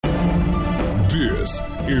This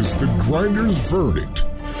is The Grinder's Verdict.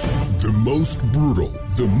 The most brutal,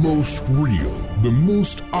 the most real, the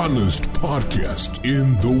most honest podcast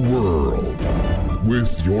in the world.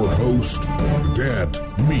 With your host, Dad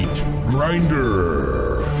Meat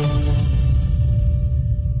Grinder.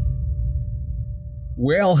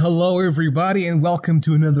 Well, hello everybody and welcome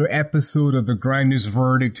to another episode of The Grinder's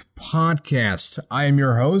Verdict podcast. I am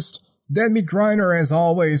your host, Dad Meat Grinder, as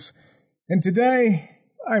always. And today,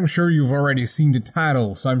 I'm sure you've already seen the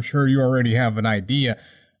title, so I'm sure you already have an idea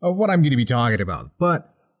of what I'm going to be talking about.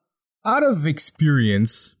 But out of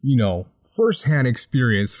experience, first-hand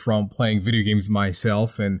experience from playing video games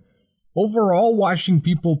myself and overall watching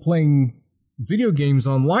people playing video games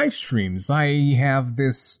on live streams, I have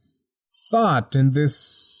this thought and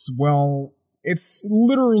it's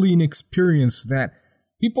literally an experience that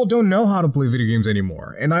people don't know how to play video games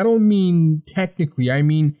anymore. And I don't mean technically, I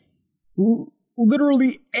mean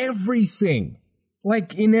literally everything.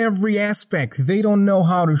 Like in every aspect. They don't know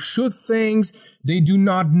how to shoot things. They do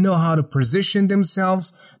not know how to position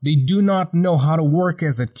themselves. They do not know how to work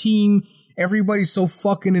as a team. Everybody's so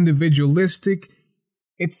fucking individualistic.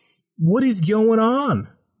 What is going on?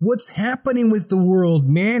 What's happening with the world,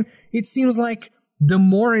 man? It seems like the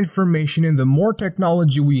more information and the more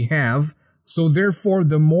technology we have, so therefore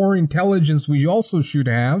the more intelligence we also should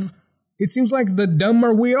have, it seems like the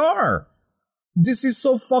dumber we are. This is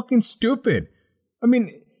so fucking stupid. I mean,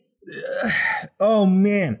 oh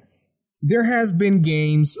man. There has been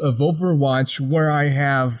games of Overwatch where I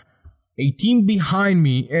have a team behind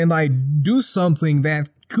me and I do something that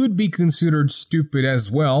could be considered stupid as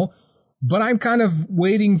well, but I'm kind of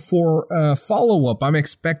waiting for a follow-up. I'm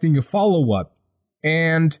expecting a follow-up.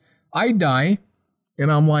 And I die, and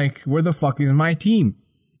I'm like, where the fuck is my team?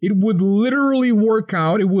 It would literally work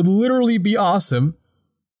out, it would literally be awesome,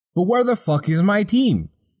 but where the fuck is my team?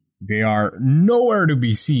 They are nowhere to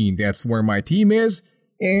be seen. That's where my team is.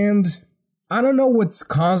 And I don't know what's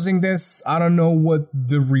causing this. I don't know what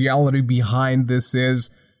the reality behind this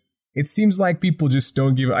is. It seems like people just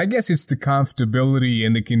don't give... I guess it's the comfortability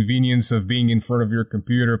and the convenience of being in front of your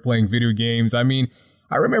computer playing video games. I mean,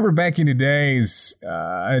 I remember back in the days,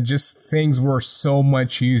 just things were so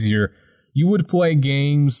much easier. You would play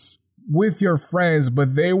games with your friends,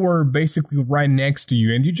 but they were basically right next to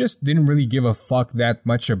you, and you just didn't really give a fuck that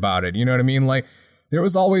much about it. You know what I mean? Like, there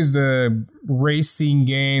was always the racing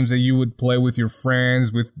games that you would play with your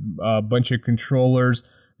friends with a bunch of controllers.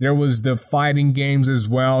 There was the fighting games as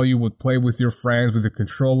well. You would play with your friends with the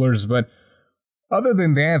controllers, but other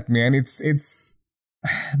than that, man, it's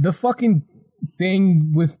the fucking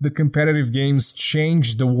thing with the competitive games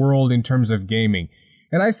changed the world in terms of gaming.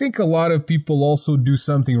 And I think a lot of people also do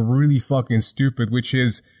something really fucking stupid, which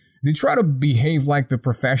is they try to behave like the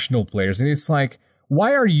professional players. And it's like,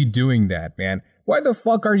 why are you doing that, man? Why the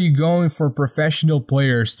fuck are you going for professional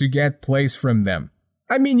players to get plays from them?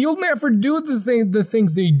 I mean, you'll never do the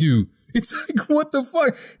things they do. It's like, what the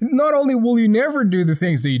fuck? Not only will you never do the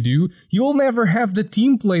things they do, you'll never have the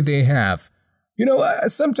team play they have.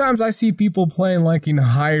 Sometimes I see people playing like in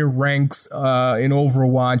higher ranks in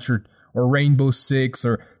Overwatch or Rainbow Six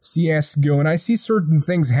or CSGO, and I see certain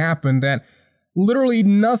things happen that literally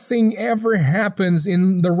nothing ever happens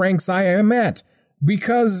in the ranks I am at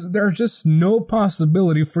because there's just no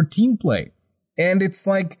possibility for team play. And it's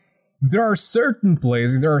like, there are certain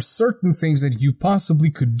plays, there are certain things that you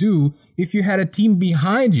possibly could do if you had a team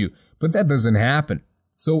behind you, but that doesn't happen.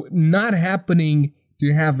 So not happening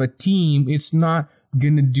to have a team, it's not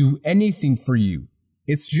gonna do anything for you.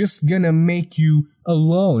 It's just gonna make you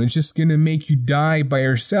alone. It's just gonna make you die by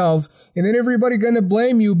yourself, and then everybody gonna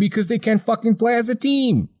blame you because they can't fucking play as a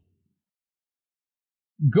team.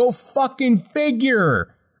 Go fucking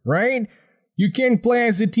figure, right? You can't play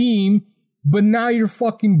as a team, but now you're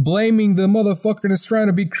fucking blaming the motherfucker that's trying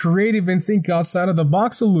to be creative and think outside of the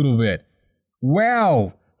box a little bit.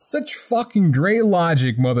 Wow. Such fucking great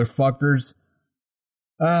logic, motherfuckers.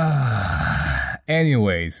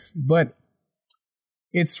 Anyways, but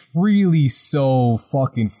it's really so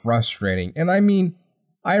fucking frustrating. And I mean,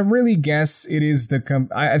 I really guess it is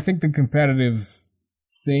I think the competitive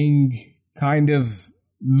thing kind of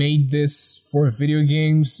made this for video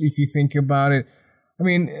games, if you think about it. I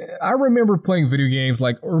mean, I remember playing video games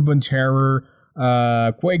like Urban Terror,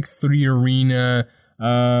 Quake 3 Arena,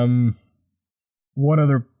 what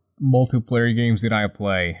other multiplayer games did I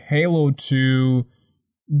play? Halo 2,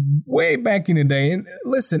 way back in the day. And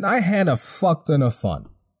listen, I had a fuck ton of fun.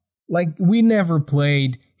 Like, we never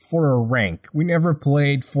played for a rank. We never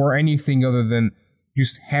played for anything other than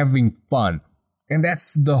just having fun. And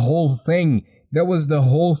that's the whole thing That was the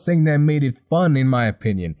whole thing that made it fun, in my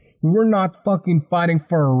opinion. We were not fucking fighting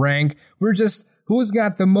for a rank. We're just, who's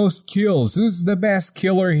got the most kills? Who's the best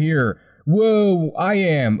killer here? Whoa, I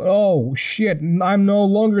am. Oh, shit, I'm no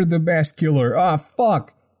longer the best killer. Ah,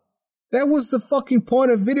 fuck. That was the fucking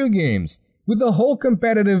point of video games. With the whole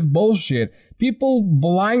competitive bullshit, people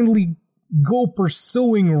blindly go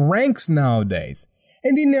pursuing ranks nowadays.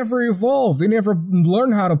 And they never evolve. They never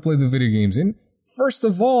learn how to play the video games. And first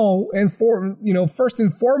of all, first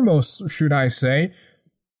and foremost, should I say,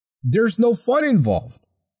 there's no fun involved.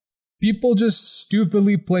 People just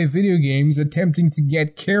stupidly play video games attempting to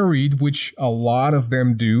get carried, which a lot of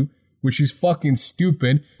them do, which is fucking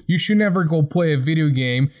stupid. You should never go play a video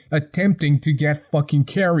game attempting to get fucking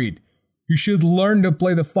carried. You should learn to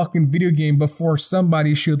play the fucking video game before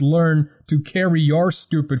somebody should learn to carry your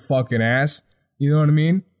stupid fucking ass. You know what I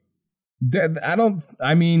mean?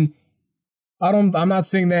 I'm not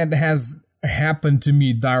saying that has happened to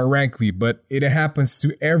me directly, but it happens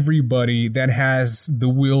to everybody that has the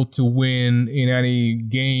will to win in any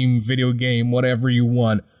game, video game, whatever you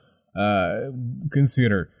want,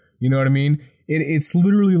 consider. You know what I mean? It's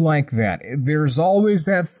literally like that. There's always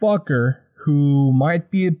that fucker who might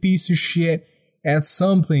be a piece of shit at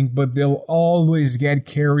something, but they'll always get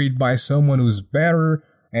carried by someone who's better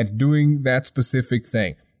at doing that specific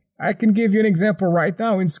thing. I can give you an example right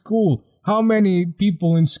now in school. How many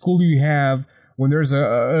people in school you have when there's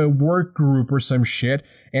a work group or some shit,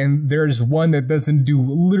 and there's one that doesn't do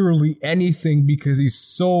literally anything because he's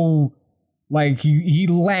so, like, he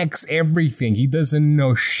lacks everything. He doesn't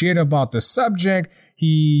know shit about the subject.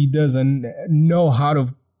 He doesn't know how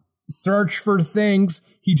to search for things.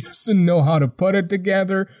 He doesn't know how to put it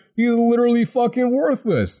together. He's literally fucking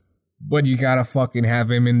worthless. But you gotta fucking have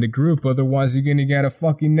him in the group, otherwise you're gonna get a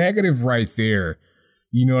fucking negative right there.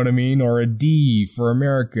 You know what I mean? Or a D for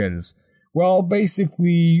Americans. Well,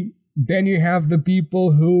 basically, then you have the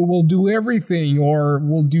people who will do everything or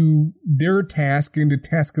will do their task and the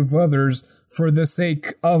task of others for the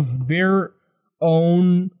sake of their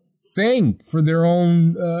own thing, for their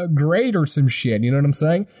own grade or some shit. You know what I'm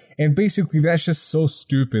saying? And basically, that's just so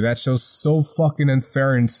stupid. That's just so fucking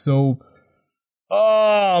unfair and so...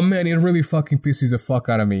 Oh, man, it really fucking pisses the fuck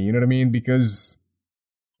out of me. You know what I mean? Because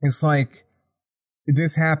it's like...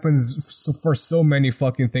 This happens for so many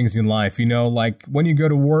fucking things in life, you know? Like, when you go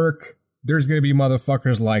to work, there's gonna be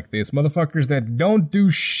motherfuckers like this. Motherfuckers that don't do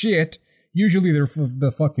shit. Usually they're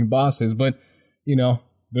the fucking bosses, but, you know,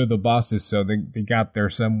 they're the bosses, so they got there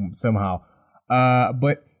somehow.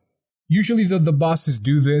 But usually the bosses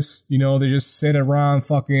do this, you know? They just sit around,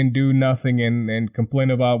 fucking do nothing and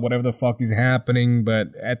complain about whatever the fuck is happening, but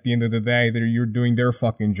at the end of the day, you're doing their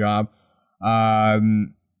fucking job.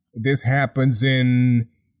 This happens in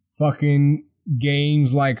fucking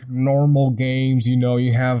games like normal games, you know,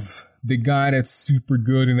 you have the guy that's super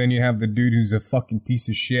good and then you have the dude who's a fucking piece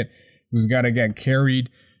of shit who's gotta get carried.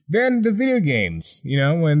 Then the video games, you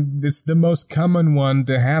know, and it's the most common one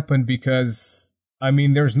to happen because, I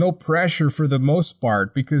mean, there's no pressure for the most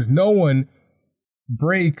part because no one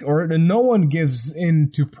breaks or no one gives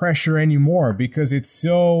in to pressure anymore because it's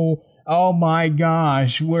so... Oh my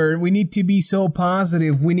gosh, we need to be so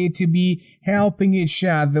positive. We need to be helping each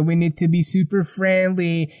other. We need to be super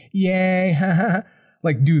friendly. Yay.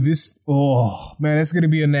 Like, dude, oh man, that's going to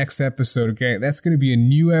be a next episode, okay? That's going to be a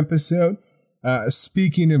new episode.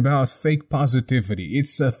 Speaking about fake positivity.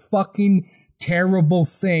 It's a fucking terrible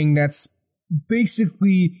thing that's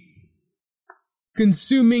basically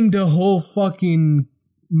consuming the whole fucking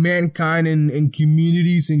mankind and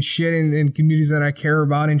communities and shit and communities that I care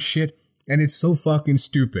about and shit, and it's so fucking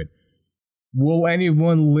stupid. Will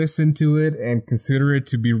anyone listen to it and consider it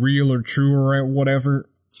to be real or true or whatever?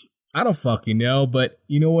 I don't fucking know, but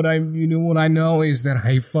you know what I know is that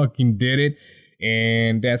I fucking did it,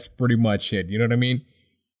 and that's pretty much it. You know what I mean?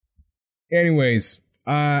 Anyways,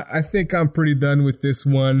 I think I'm pretty done with this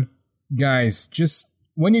one, guys. Just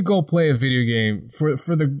when you go play a video game,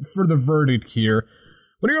 for the verdict here.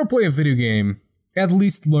 When you go play a video game, at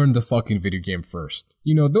least learn the fucking video game first.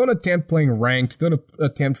 You know, don't attempt playing ranked, don't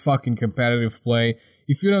attempt fucking competitive play.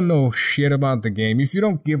 If you don't know shit about the game, if you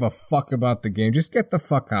don't give a fuck about the game, just get the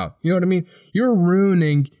fuck out. You know what I mean? You're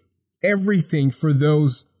ruining everything for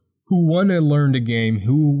those who want to learn the game,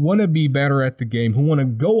 who want to be better at the game, who want to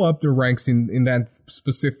go up the ranks in that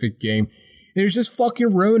specific game. And it's just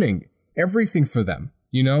fucking ruining everything for them.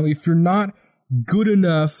 You know, if you're not good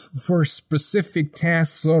enough for specific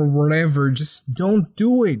tasks or whatever, just don't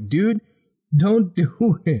do it, dude. Don't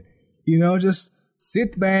do it. You know, just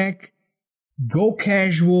sit back, go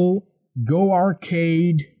casual, go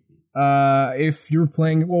arcade. If you're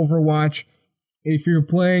playing Overwatch, If you're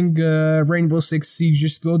playing Rainbow Six Siege,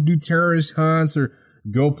 just go do terrorist hunts or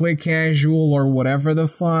go play casual or whatever the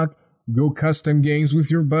fuck. Go custom games with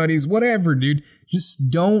your buddies, whatever, dude. Just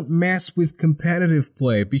don't mess with competitive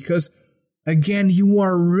play because, again, you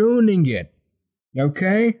are ruining it.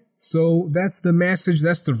 Okay? So that's the message,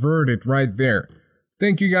 that's the verdict right there.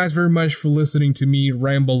 Thank you guys very much for listening to me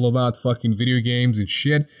ramble about fucking video games and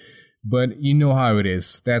shit. But you know how it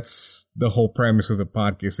is. That's the whole premise of the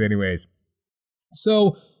podcast anyways.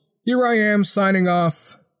 So, here I am signing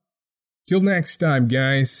off. Till next time,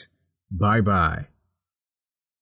 guys. Bye-bye.